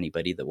engage with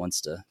anybody that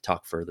wants to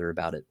talk further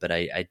about it. But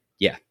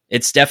yeah,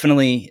 it's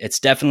definitely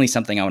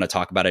something I want to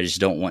talk about. I just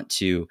don't want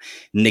to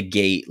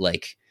negate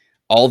like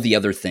all the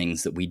other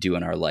things that we do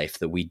in our life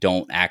that we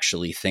don't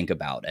actually think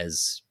about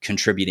as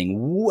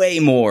contributing way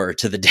more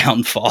to the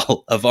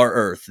downfall of our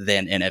earth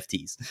than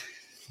NFTs.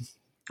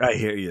 I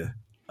hear you.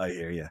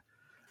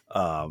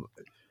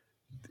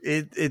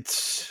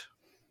 It's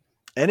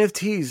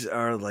NFTs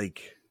are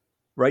like,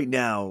 right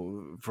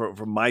now,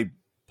 from my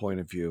point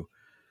of view,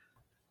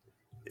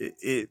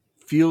 it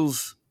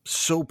feels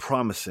so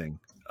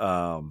promising.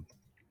 I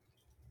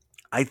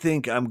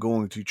think I'm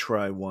going to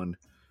try one.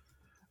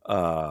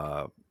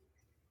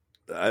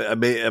 I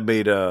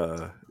made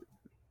a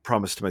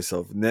promise to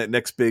myself.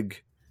 Next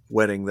big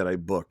wedding that I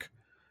book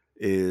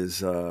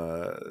is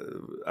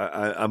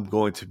I'm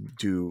going to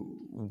do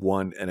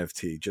one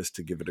NFT just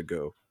to give it a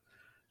go.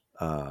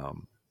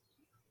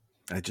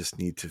 I just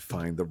need to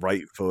find the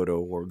right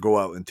photo or go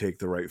out and take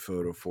the right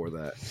photo for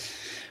that.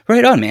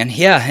 Right on, man.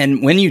 Yeah.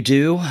 And when you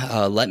do,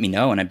 let me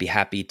know, and I'd be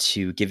happy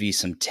to give you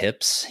some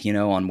tips,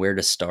 on where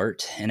to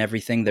start and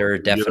everything. There are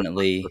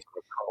definitely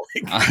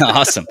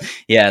awesome.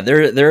 Yeah,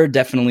 there are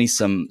definitely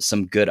some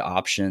good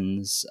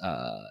options.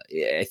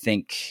 I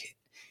think,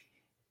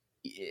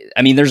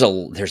 I mean, there's a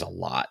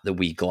lot that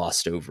we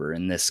glossed over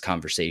in this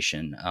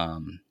conversation.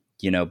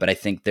 But I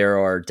think there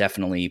are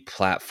definitely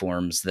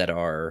platforms that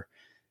are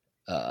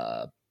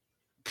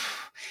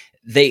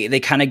they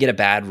kind of get a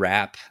bad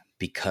rap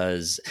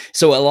because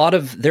there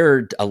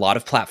are a lot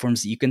of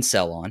platforms that you can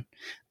sell on.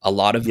 A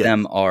lot of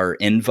them are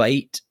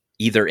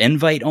either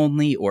invite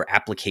only or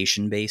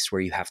application based, where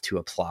you have to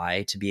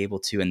apply to be able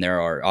to. And there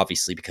are,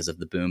 obviously, because of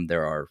the boom,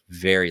 there are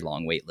very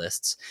long wait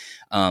lists.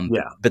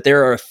 But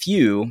there are a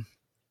few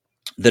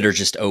that are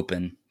just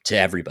open to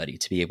everybody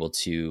to be able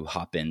to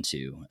hop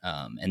into.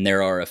 And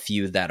there are a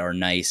few that are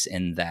nice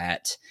in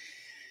that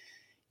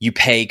you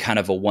pay kind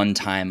of a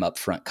one-time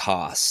upfront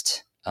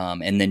cost.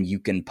 And then you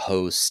can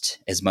post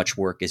as much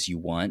work as you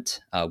want.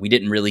 We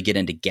didn't really get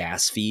into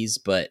gas fees,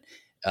 but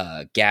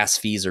gas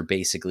fees are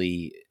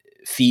basically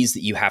fees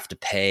that you have to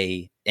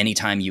pay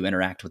anytime you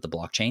interact with the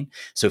blockchain.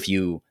 So if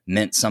you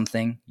mint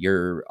something,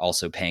 you're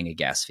also paying a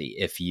gas fee.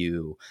 If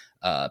you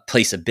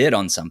place a bid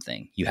on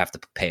something, you have to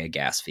pay a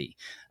gas fee.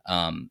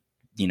 That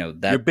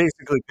you're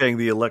basically paying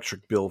the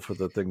electric bill for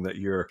the thing that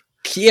you're.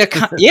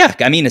 Yeah.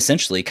 I mean,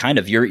 essentially, kind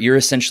of.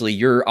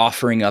 You're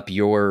offering up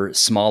your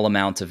small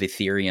amount of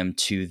Ethereum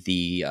to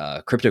the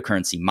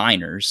cryptocurrency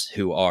miners,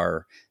 who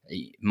are.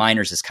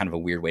 Miners is kind of a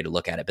weird way to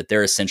look at it, but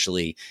they're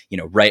essentially,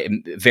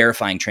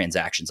 verifying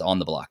transactions on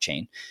the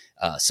blockchain.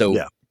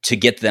 To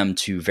get them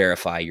to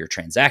verify your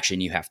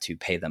transaction, you have to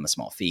pay them a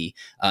small fee.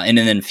 And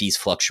then fees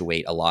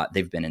fluctuate a lot.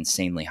 They've been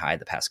insanely high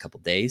the past couple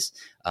of days.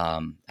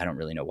 I don't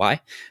really know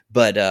why,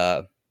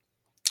 but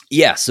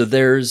so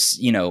there's,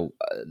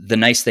 the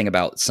nice thing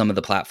about some of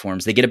the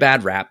platforms, they get a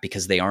bad rap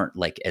because they aren't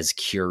like as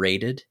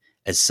curated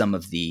as some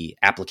of the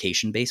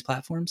application-based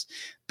platforms.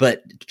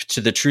 But to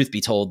the truth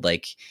be told,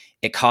 like,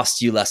 it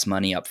costs you less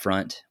money up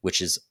front,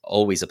 which is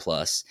always a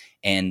plus.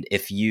 And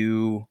if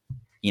you,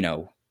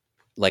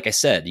 like I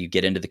said, you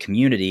get into the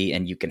community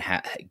and you can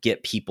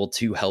get people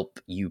to help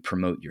you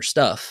promote your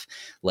stuff.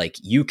 Like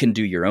you can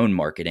do your own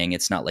marketing.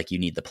 It's not like you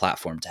need the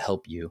platform to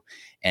help you.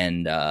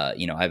 And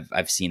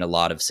I've seen a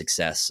lot of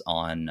success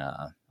on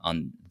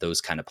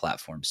those kind of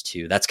platforms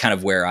too. That's kind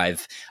of where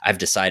I've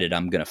decided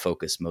I'm going to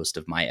focus most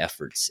of my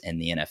efforts in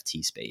the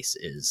NFT space,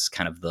 is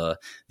kind of the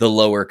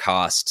lower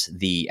cost.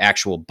 The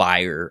actual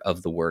buyer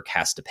of the work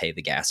has to pay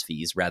the gas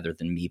fees rather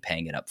than me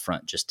paying it up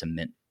front just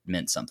to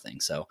mint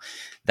something. So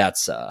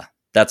that's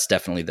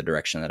definitely the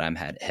direction that I'm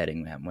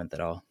heading with it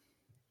all.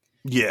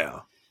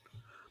 Yeah.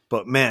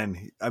 But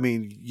man, I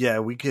mean, yeah,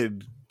 we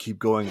could keep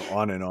going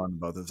on and on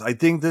about this. I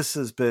think this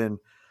has been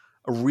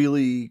a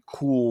really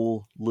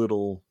cool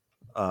little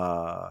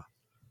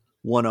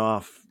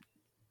one-off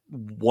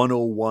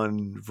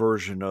 101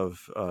 version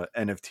of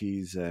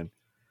NFTs. And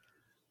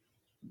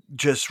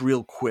just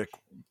real quick,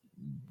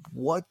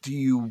 what do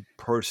you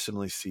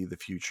personally see the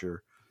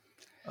future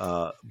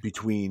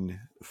between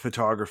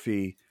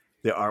photography,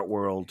 the art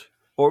world,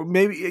 or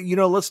maybe,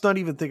 let's not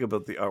even think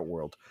about the art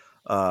world,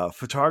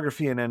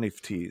 photography and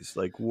NFTs?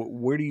 Like,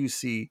 where do you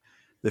see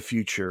the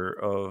future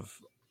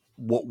of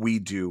what we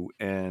do,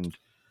 and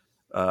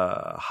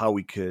how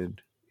we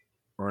could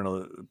earn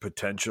a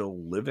potential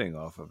living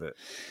off of it?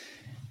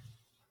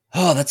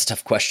 Oh, that's a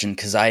tough question,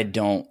 because I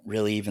don't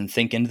really even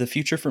think into the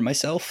future for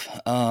myself,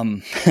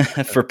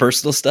 for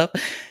personal stuff.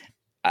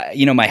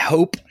 My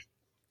hope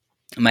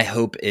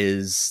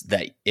is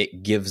that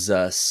it gives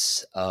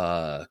us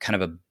kind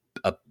of a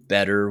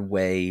better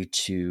way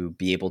to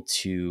be able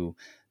to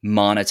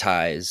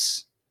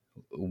monetize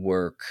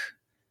work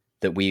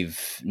that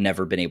we've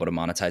never been able to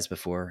monetize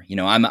before.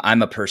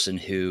 I'm a person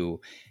who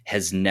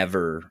has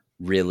never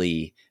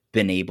really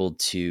been able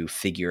to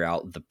figure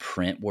out the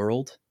print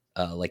world.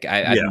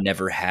 I've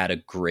never had a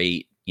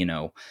great,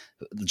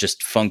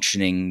 just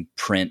functioning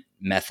print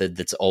method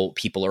that's all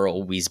people are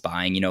always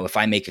buying. If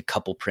I make a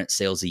couple print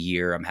sales a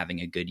year, I'm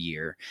having a good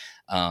year.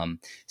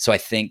 So I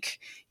think,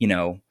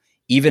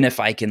 even if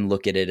I can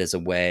look at it as a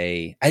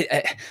way,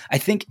 I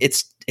think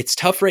it's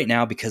tough right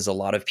now, because a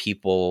lot of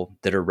people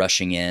that are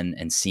rushing in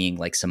and seeing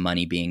like some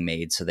money being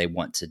made, so they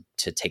want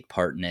to take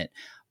part in it,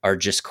 are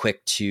just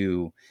quick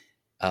to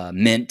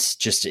mint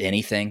just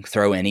anything,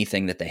 throw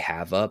anything that they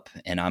have up.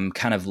 And I'm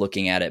kind of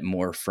looking at it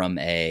more from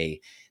this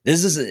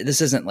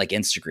isn't like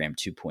Instagram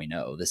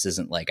 2.0. This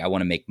isn't like I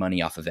want to make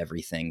money off of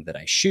everything that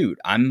I shoot.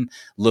 I'm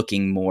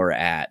looking more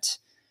at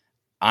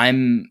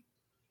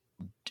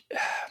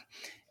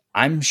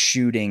I'm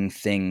shooting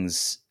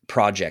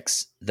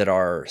projects that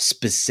are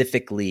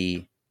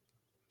specifically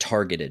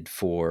targeted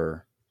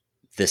for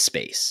this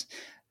space.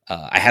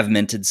 I have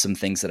minted some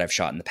things that I've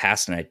shot in the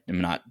past, and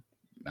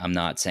I'm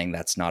not saying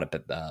that's not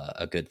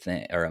a good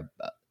thing, or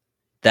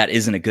that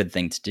isn't a good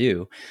thing to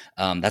do.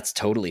 That's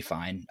totally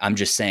fine. I'm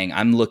just saying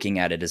I'm looking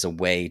at it as a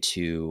way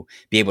to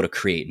be able to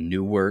create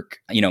new work.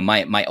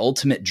 My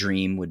ultimate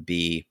dream would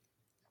be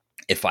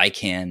if I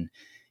can,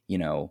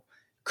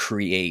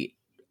 create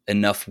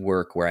enough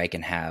work where I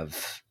can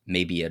have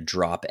maybe a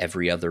drop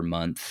every other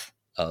month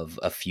of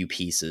a few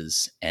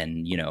pieces,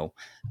 and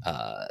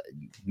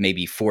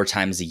maybe 4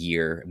 times a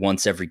year,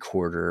 once every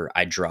quarter,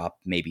 I drop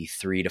maybe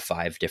 3 to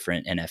 5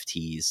 different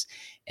NFTs.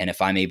 And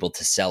if I'm able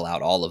to sell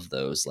out all of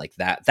those, like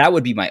that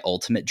would be my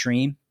ultimate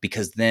dream,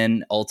 because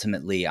then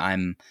ultimately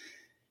I'm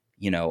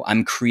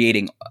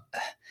creating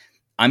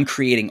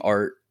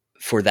art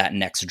for that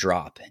next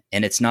drop.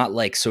 And it's not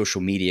like social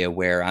media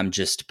where I'm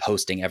just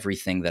posting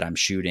everything that I'm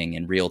shooting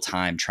in real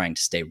time, trying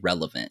to stay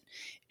relevant.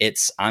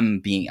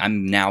 I'm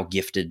now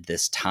gifted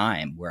this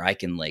time where I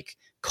can like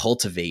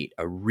cultivate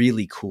a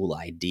really cool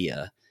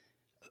idea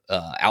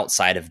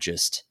outside of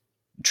just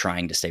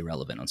trying to stay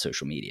relevant on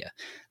social media.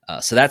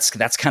 So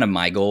that's kind of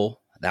my goal.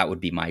 That would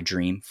be my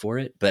dream for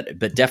it.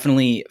 But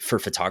definitely for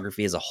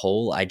photography as a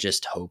whole, I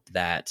just hope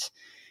that,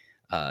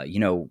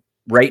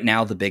 right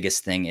now, the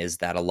biggest thing is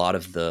that a lot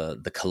of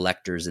the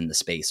collectors in the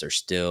space are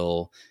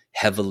still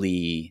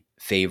heavily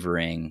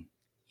favoring,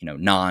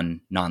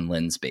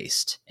 non-lens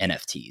based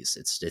NFTs.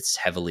 It's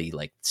heavily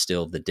like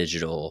still the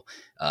digital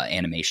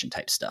animation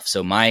type stuff.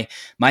 So my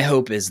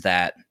hope is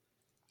that,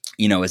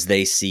 as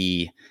they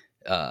see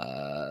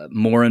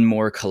more and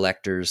more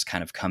collectors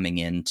kind of coming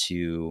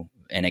into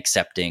and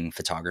accepting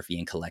photography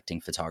and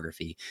collecting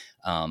photography,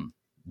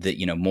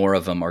 that, more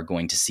of them are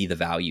going to see the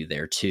value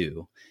there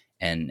too.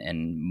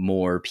 And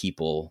more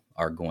people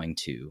are going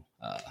to,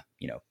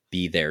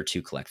 be there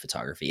to collect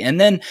photography.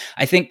 And then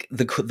I think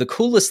the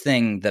coolest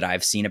thing that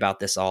I've seen about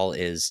this all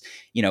is,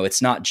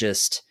 it's not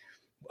just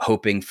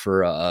hoping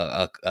for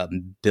a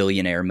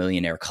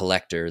millionaire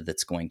collector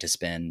that's going to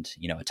spend,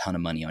 a ton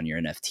of money on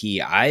your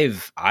NFT.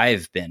 I've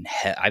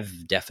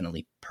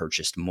definitely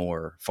purchased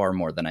far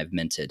more than I've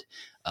minted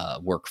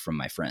work from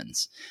my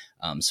friends.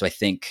 So I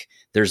think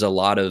there's a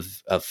lot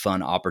of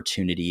fun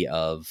opportunity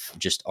of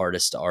just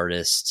artist to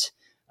artist,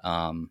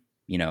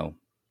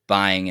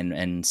 buying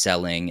and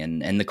selling.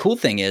 And the cool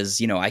thing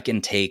is, I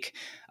can take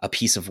a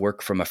piece of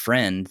work from a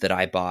friend that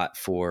I bought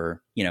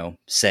for,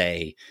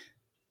 say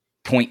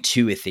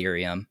 0.2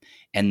 Ethereum,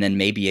 And then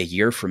maybe a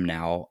year from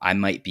now, I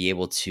might be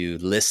able to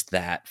list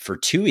that for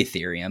 2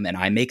 Ethereum, and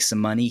I make some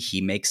money,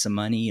 he makes some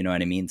money. You know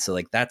what I mean? So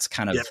like that's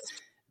kind of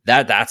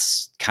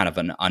that's kind of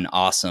an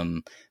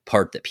awesome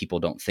part that people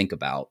don't think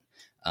about,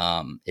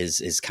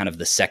 is kind of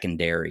the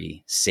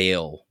secondary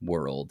sale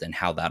world and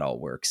how that all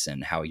works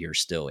and how you're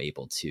still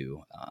able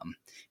to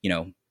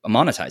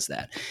monetize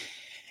that.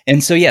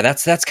 And so, yeah,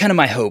 that's kind of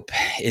my hope,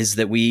 is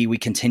that we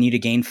continue to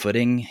gain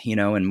footing,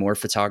 and more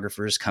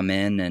photographers come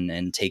in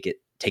and take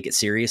it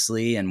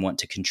seriously and want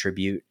to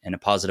contribute in a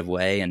positive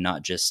way, and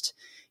not just,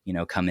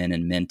 come in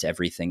and mint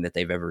everything that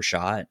they've ever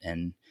shot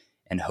and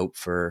hope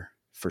for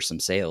some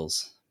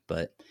sales.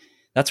 But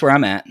that's where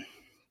I'm at.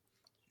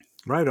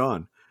 Right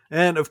on.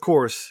 And of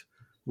course,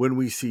 when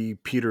we see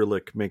Peter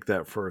Lik make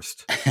that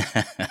first,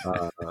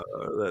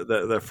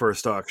 that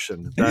first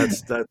auction,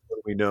 that's when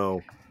we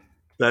know.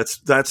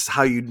 That's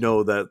how you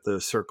know that the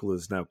circle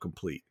is now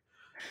complete.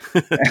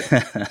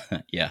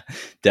 Yeah,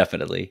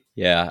 definitely.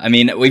 Yeah. I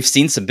mean, we've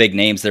seen some big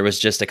names. There was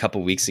just a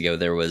couple weeks ago,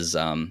 there was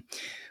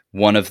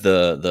one of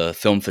the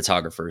film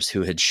photographers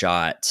who had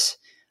shot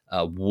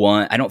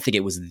one, I don't think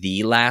it was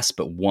the last,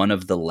 but one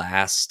of the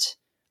last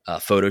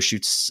photo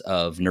shoots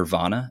of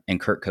Nirvana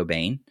and Kurt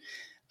Cobain.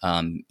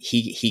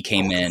 He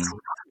came in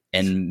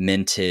and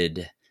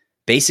minted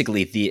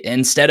basically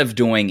instead of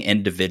doing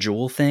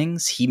individual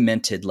things, he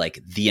minted like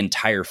the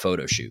entire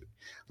photo shoot.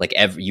 Like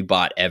you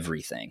bought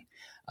everything.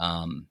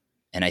 And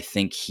I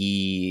think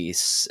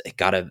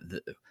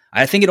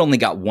I think it only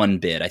got one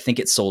bid. I think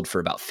it sold for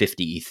about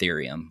 50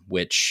 Ethereum,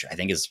 which I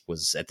think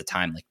was at the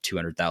time like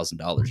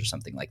 $200,000 or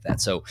something like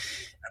that. So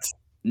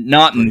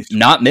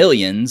not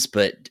millions,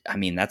 but I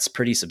mean, that's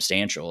pretty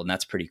substantial and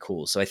that's pretty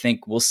cool. So I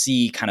think we'll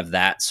see kind of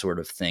that sort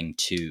of thing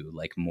too,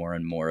 like more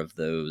and more of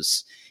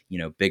those,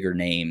 bigger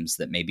names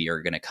that maybe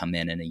are going to come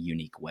in a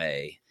unique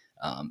way.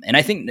 And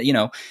I think,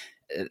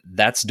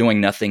 that's doing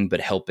nothing but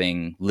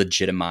helping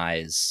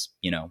legitimize,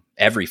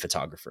 every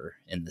photographer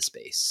in the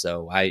space.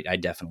 So I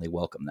definitely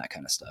welcome that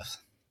kind of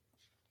stuff.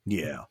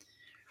 Yeah.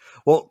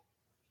 Well,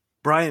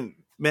 Brian,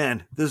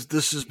 man, this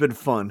has been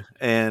fun.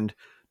 And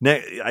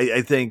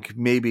I think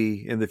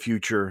maybe in the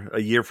future, a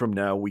year from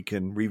now, we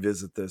can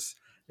revisit this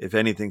if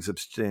anything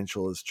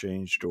substantial has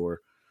changed,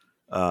 or,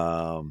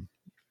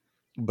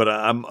 but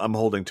I'm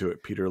holding to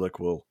it. Peter Lik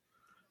will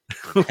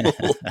do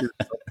something.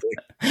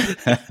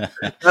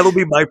 That'll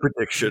be my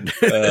prediction.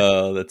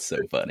 Oh, that's so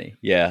funny.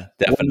 Yeah,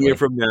 definitely. 1 year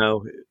from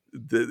now,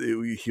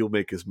 he'll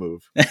make his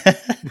move.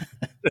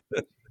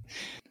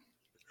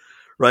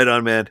 Right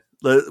on, man.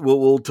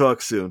 We'll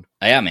talk soon.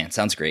 Yeah, man.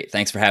 Sounds great.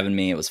 Thanks for having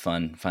me. It was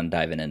fun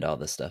diving into all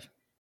this stuff.